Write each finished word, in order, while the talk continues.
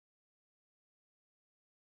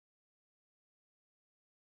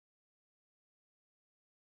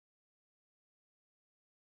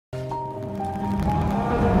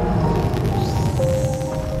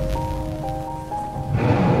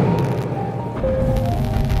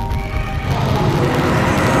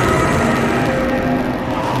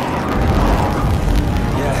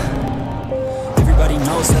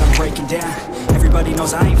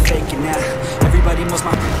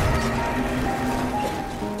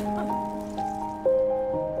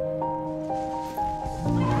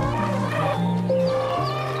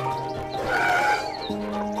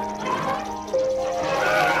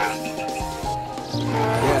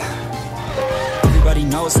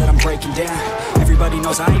breaking down. Everybody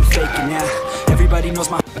knows I ain't faking now. Everybody knows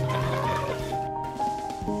my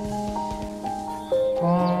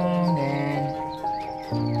Kong dan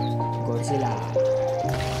Godzilla.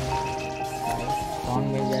 Kong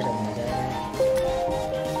में जा रहा है.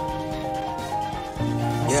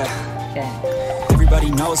 Yeah. Everybody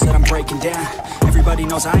knows that I'm breaking down. Everybody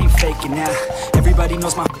knows I ain't faking now. Everybody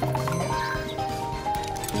knows my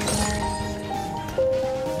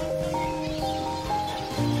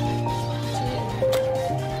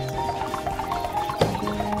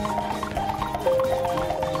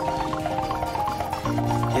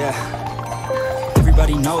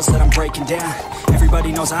Everybody knows that I'm breaking down.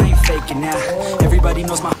 Everybody knows I ain't faking now. Everybody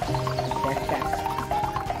knows my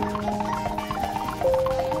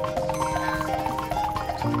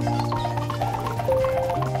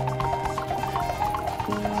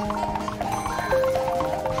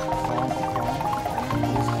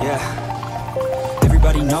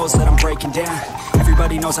Everybody knows that I'm breaking down.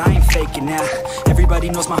 Everybody knows I ain't faking now. Everybody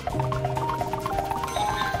knows my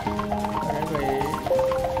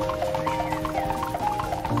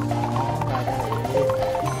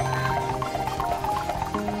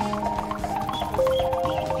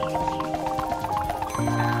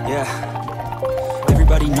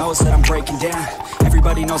Everybody knows that I'm breaking down.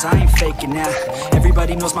 Everybody knows I ain't faking now.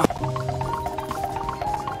 Everybody knows my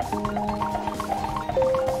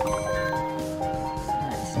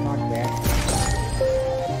It's not bad.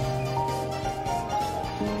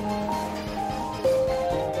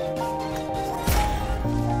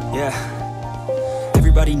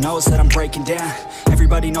 Everybody knows that I'm breaking down.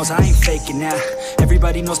 Everybody knows I ain't faking now.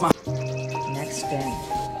 Everybody knows my Next 10.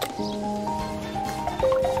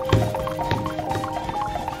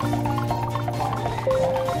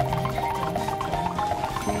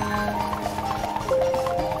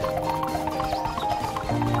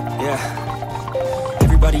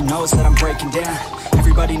 Everybody knows that I'm breaking down.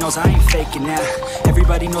 Everybody knows I ain't faking now.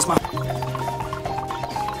 Everybody knows my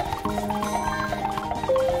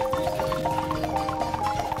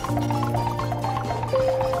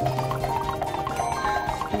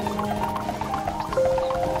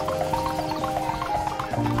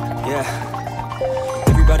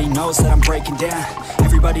Everybody knows that I'm breaking down.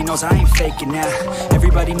 Everybody knows I ain't faking now.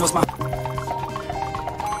 Everybody knows my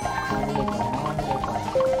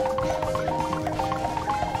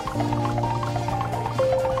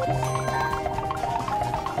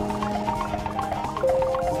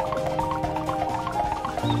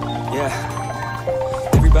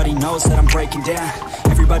Everybody knows that I'm breaking down.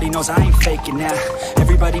 Everybody knows I ain't faking now.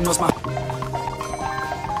 Everybody knows my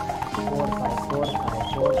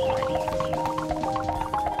 4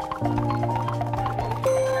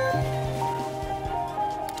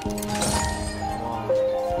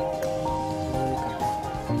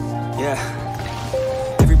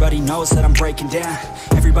 Everybody knows that I'm breaking down.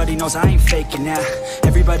 Everybody knows I ain't faking now.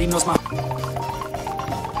 Everybody knows my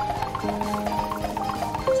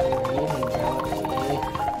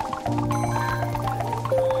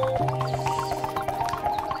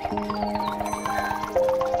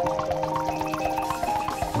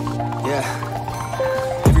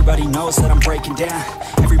Everybody knows that I'm breaking down.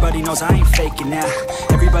 Everybody knows I ain't faking now.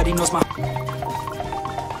 Everybody knows my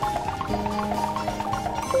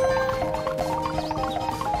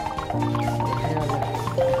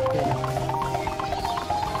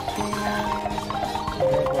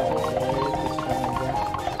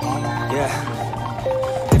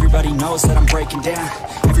Everybody knows that I'm breaking down.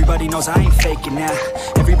 Everybody knows I ain't faking now.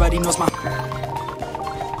 Everybody knows my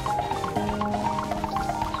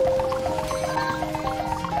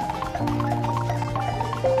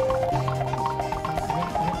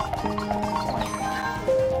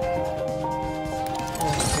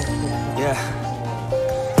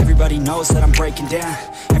Everybody knows that I'm breaking down.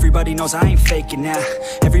 Everybody knows I ain't faking now.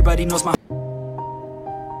 Everybody knows my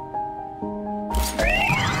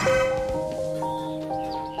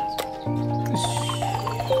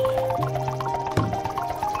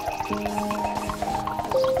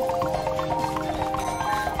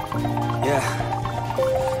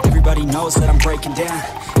Everybody knows that I'm breaking down.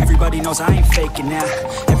 Everybody knows I ain't faking now.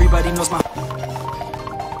 Everybody knows my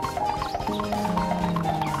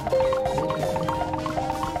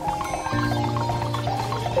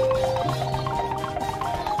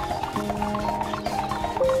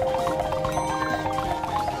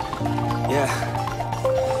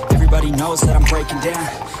Everybody knows that I'm breaking down.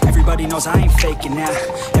 Everybody knows I ain't faking now.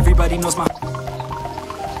 Everybody knows my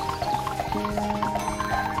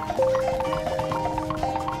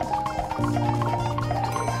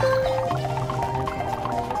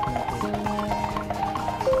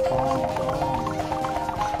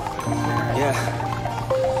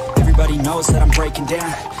knows that I'm breaking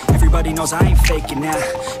down. Everybody knows I ain't faking now.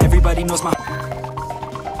 Everybody knows my...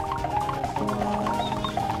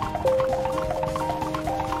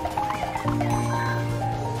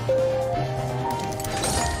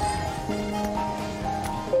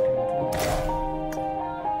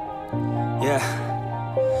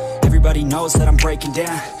 Yeah. Everybody knows that I'm breaking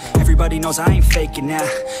down. Everybody knows I ain't faking now.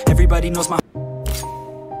 Everybody knows my...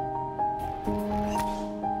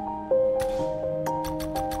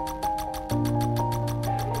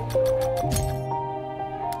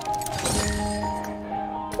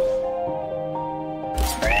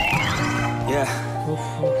 Yeah.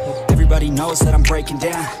 Everybody knows that I'm breaking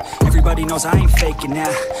down. Everybody knows I ain't faking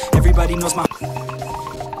now. Everybody knows my...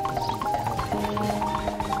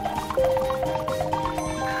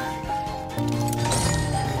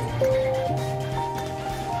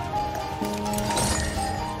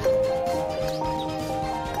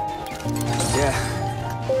 Yeah.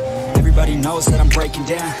 Everybody knows that I'm breaking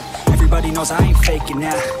down. Everybody knows I ain't faking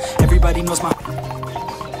now. Everybody knows my...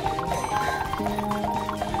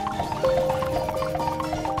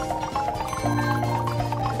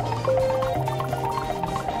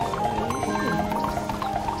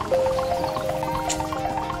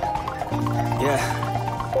 Yeah.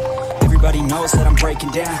 Everybody knows that I'm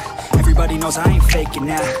breaking down. Everybody knows I ain't faking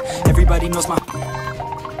now. Everybody knows my...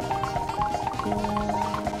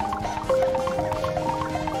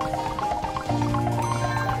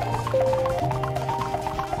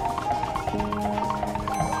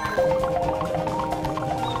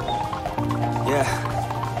 Yeah.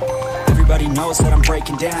 Everybody knows that I'm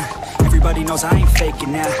breaking down. Everybody knows I ain't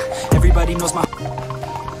faking now. Everybody knows my...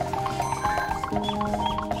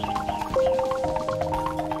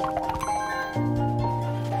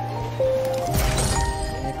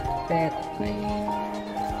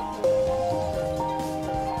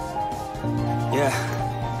 Yeah.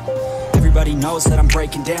 Everybody knows that I'm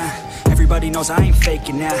breaking down. Everybody knows I ain't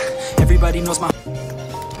faking now. Everybody knows my...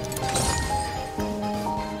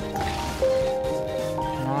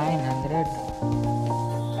 900.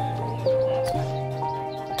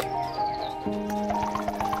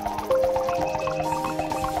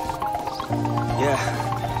 Yeah.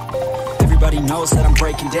 Everybody knows that I'm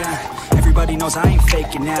breaking down. Everybody knows I ain't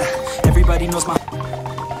faking now. Everybody knows my...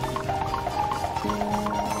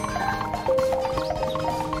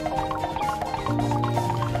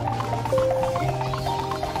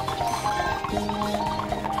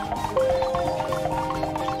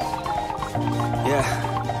 Yeah.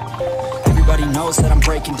 Everybody knows that I'm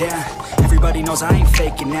breaking down. Everybody knows I ain't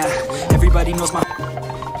faking now. Everybody knows my...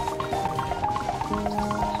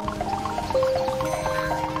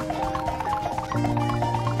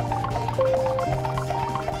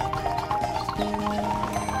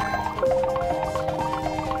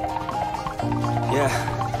 Yeah.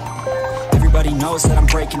 Everybody knows that I'm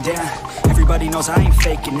breaking down. Everybody knows I ain't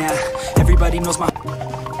faking now. Everybody knows my...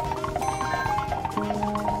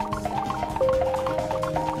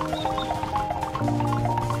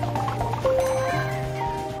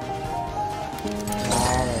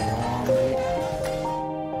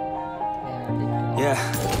 Yeah.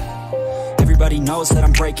 Everybody knows that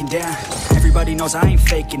I'm breaking down. Everybody knows I ain't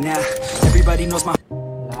faking now. Everybody knows my...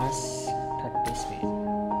 Last 30 speed.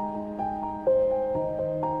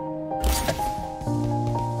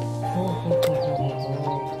 Oh,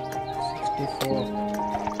 64.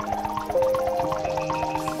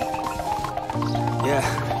 Yeah.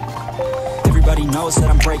 Everybody knows that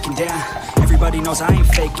I'm breaking down. Everybody knows I ain't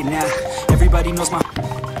faking now. Everybody knows my...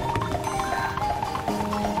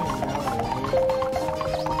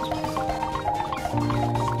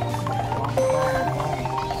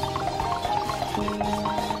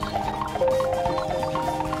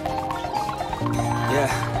 Yeah.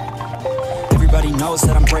 Everybody knows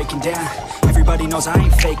that I'm breaking down. Everybody knows I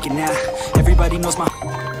ain't faking now. Everybody knows my...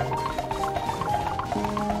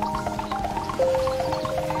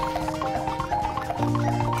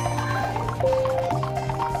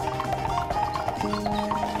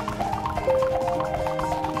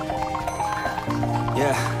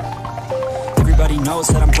 Yeah. Everybody knows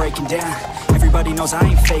that I'm breaking down. Everybody knows I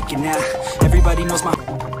ain't faking now. Everybody knows my...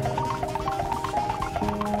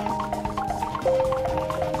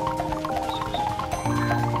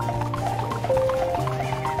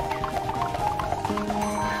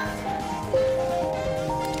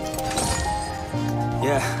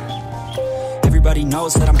 Yeah. Everybody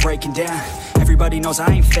knows that I'm breaking down. Everybody knows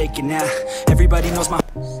I ain't faking now. Everybody knows my...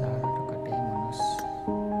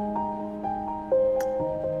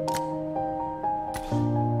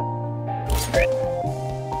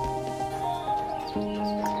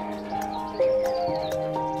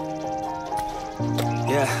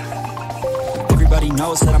 Yeah. Everybody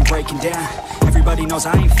knows that I'm breaking down. Everybody knows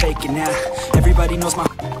I ain't faking now. Everybody knows my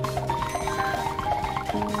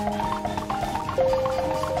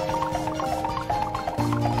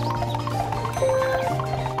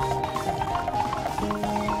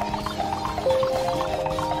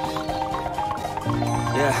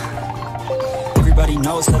Everybody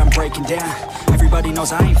knows that I'm breaking down. Everybody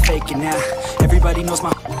knows I ain't faking now. Everybody knows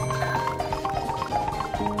my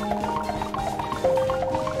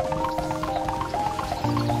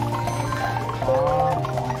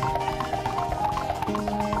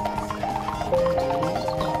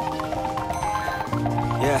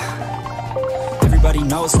Everybody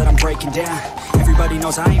knows that I'm breaking down. Everybody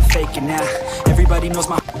knows I ain't faking now. Everybody knows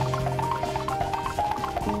my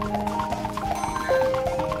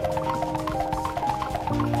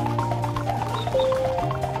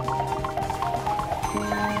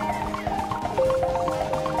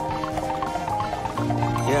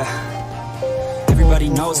Everybody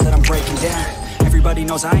knows that I'm breaking down. Everybody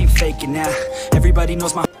knows I ain't faking now. Everybody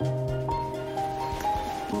knows my 400.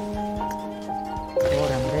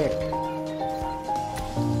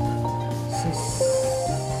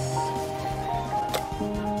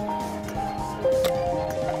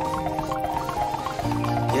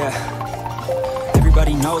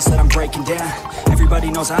 Everybody knows that I'm breaking down.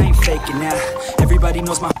 Everybody knows I ain't faking now. Everybody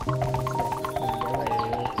knows my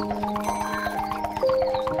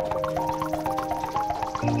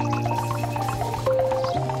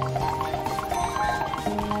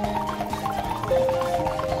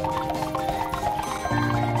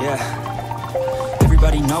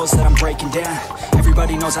Everybody knows that I'm breaking down.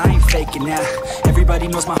 Everybody knows I ain't faking now. Everybody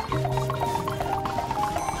knows my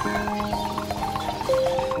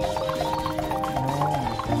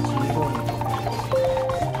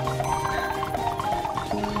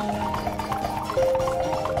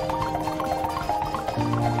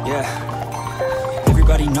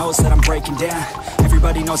Everybody knows that I'm breaking down.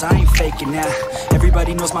 Everybody knows I ain't faking now.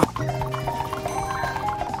 Everybody knows my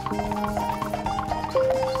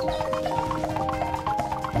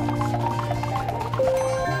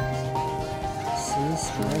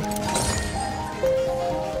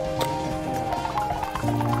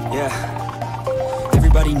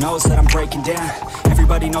Everybody knows that I'm breaking down.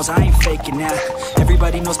 Everybody knows I ain't faking now.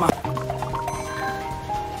 Everybody knows my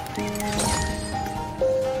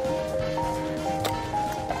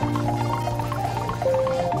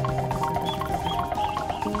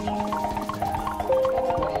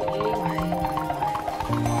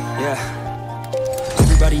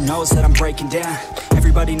Everybody knows that I'm breaking down.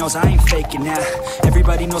 Everybody knows I ain't faking now.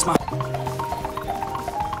 Everybody knows my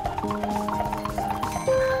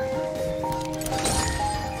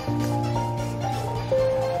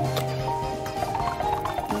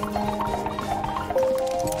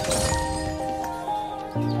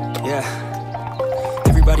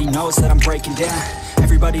Everybody knows that I'm breaking down.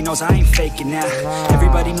 Everybody knows I ain't faking now.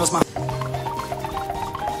 Everybody knows my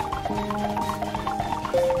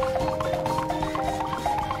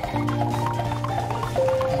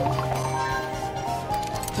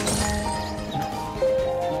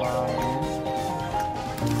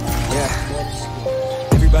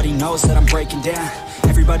Everybody knows that I'm breaking down.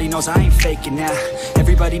 Everybody knows I ain't faking now.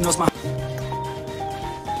 Everybody knows my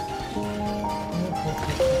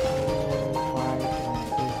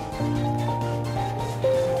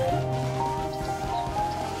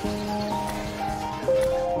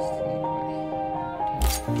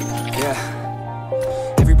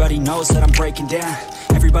Everybody knows that I'm breaking down.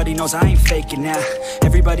 Everybody knows I ain't faking now.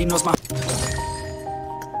 Everybody knows my